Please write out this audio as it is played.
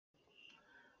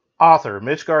Author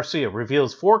Mitch Garcia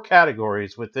reveals 4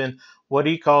 categories within what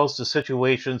he calls the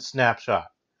Situation Snapshot.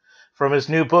 From his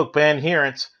new book,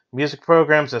 Bandherence, Music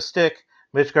Programs That Stick,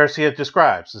 Mitch Garcia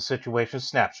describes the Situation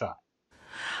Snapshot.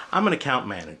 I'm an account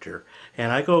manager,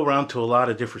 and I go around to a lot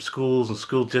of different schools and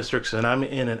school districts, and I'm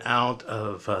in and out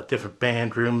of different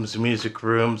band rooms, music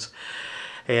rooms,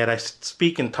 and I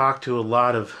speak and talk to a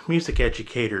lot of music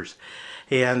educators.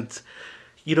 And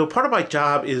part of my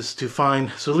job is to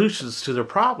find solutions to their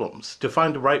problems, to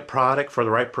find the right product for the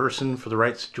right person, for the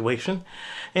right situation.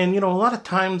 And, a lot of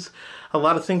times, a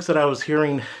lot of things that I was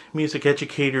hearing music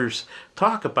educators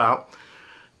talk about,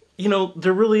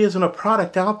 there really isn't a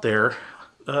product out there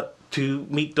to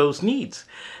meet those needs.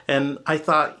 And I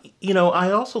thought,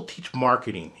 I also teach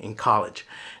marketing in college.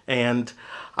 And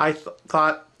I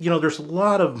thought, there's a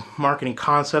lot of marketing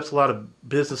concepts, a lot of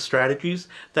business strategies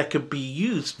that could be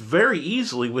used very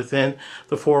easily within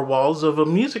the 4 walls of a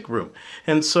music room.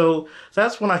 And so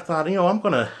that's when I thought, I'm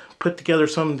going to put together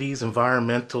some of these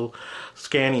environmental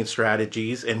scanning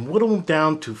strategies and whittle them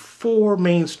down to 4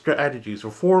 main strategies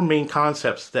or 4 main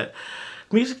concepts that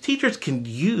music teachers can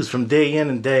use from day in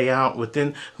and day out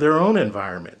within their own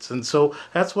environments. And so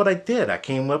that's what I did. I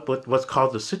came up with what's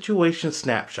called the Situation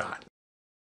Snapshot.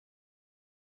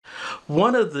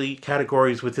 One of the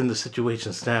categories within the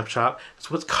Situation Snapshot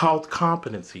is what's called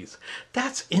competencies.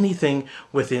 That's anything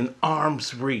within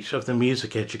arm's reach of the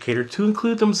music educator to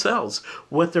include themselves,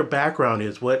 what their background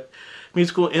is, what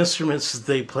musical instruments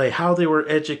they play, how they were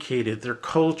educated, their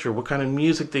culture, what kind of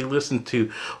music they listen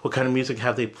to, what kind of music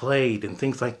have they played, and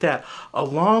things like that,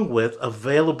 along with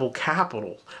available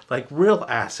capital, like real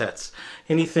assets,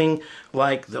 anything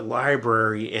like the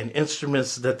library and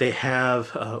instruments that they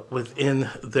have within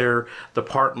their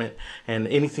department, and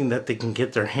anything that they can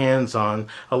get their hands on,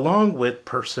 along with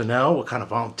personnel, what kind of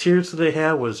volunteers do they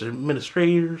have, what does their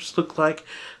administrators look like,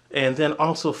 and then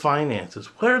also finances.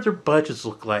 What do their budgets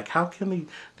look like? How can they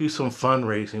do some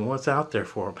fundraising? What's out there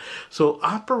for them? So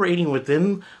operating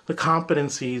within the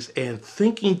competencies and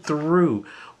thinking through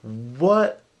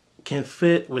what can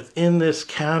fit within this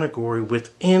category,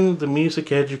 within the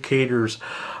music educator's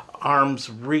arm's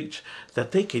reach,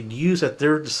 that they could use at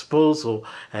their disposal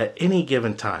at any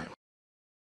given time.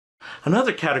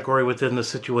 Another category within the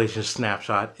Situation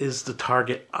Snapshot is the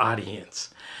target audience,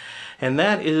 and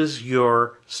that is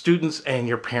your students and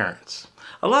your parents.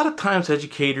 A lot of times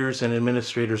educators and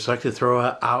administrators like to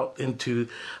throw out into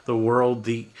the world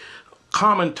the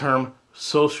common term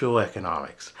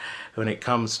socioeconomics when it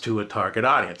comes to a target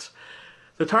audience.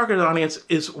 The target audience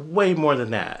is way more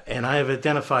than that, and I have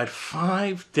identified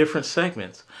 5 different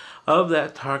segments of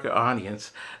that target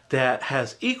audience that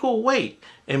has equal weight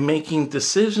in making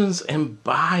decisions and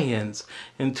buy-ins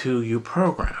into your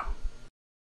program.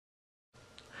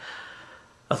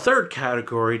 A third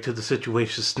category to the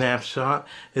Situation Snapshot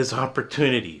is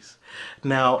opportunities.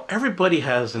 Now, everybody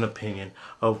has an opinion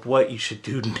of what you should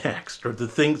do next, or the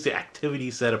things, the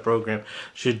activities that a program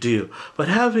should do. But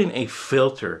having a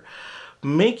filter,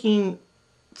 making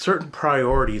certain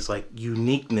priorities like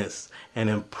uniqueness and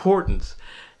importance,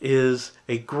 is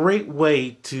a great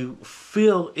way to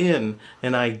fill in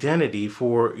an identity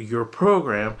for your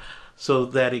program so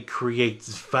that it creates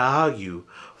value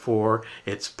for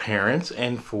its parents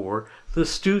and for the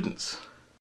students.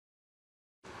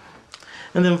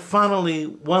 And then finally,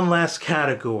 one last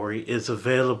category is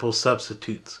available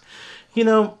substitutes.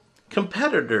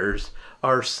 Competitors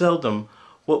are seldom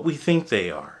what we think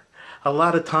they are. A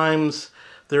lot of times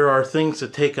there are things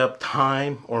that take up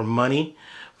time or money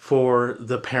for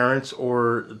the parents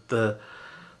or the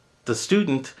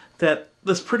student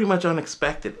that's pretty much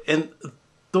unexpected. And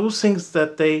those things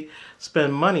that they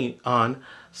spend money on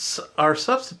are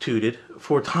substituted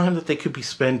for time that they could be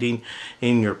spending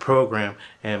in your program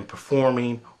and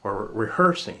performing or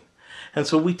rehearsing. And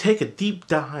so we take a deep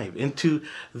dive into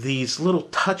these little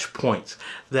touch points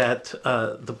that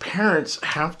the parents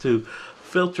have to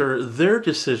filter their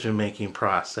decision-making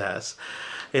process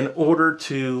in order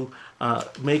to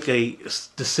make a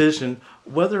decision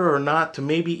whether or not to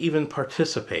maybe even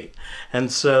participate.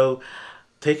 And so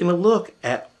taking a look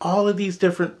at all of these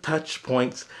different touch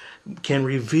points can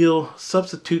reveal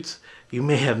substitutes you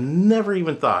may have never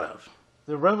even thought of.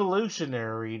 The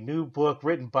revolutionary new book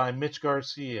written by Mitch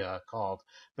Garcia called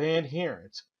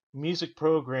Bandherence, Music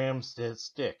Programs That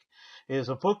Stick is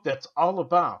a book that's all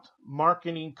about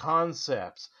marketing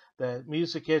concepts that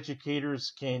music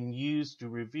educators can use to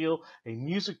reveal a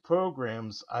music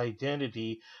program's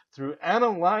identity through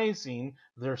analyzing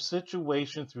their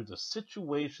situation through the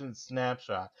situation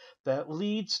snapshot that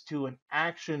leads to an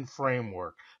action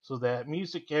framework so that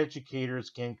music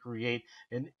educators can create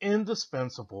an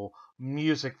indispensable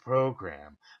music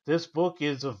program. This book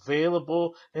is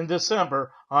available in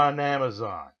December on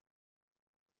Amazon.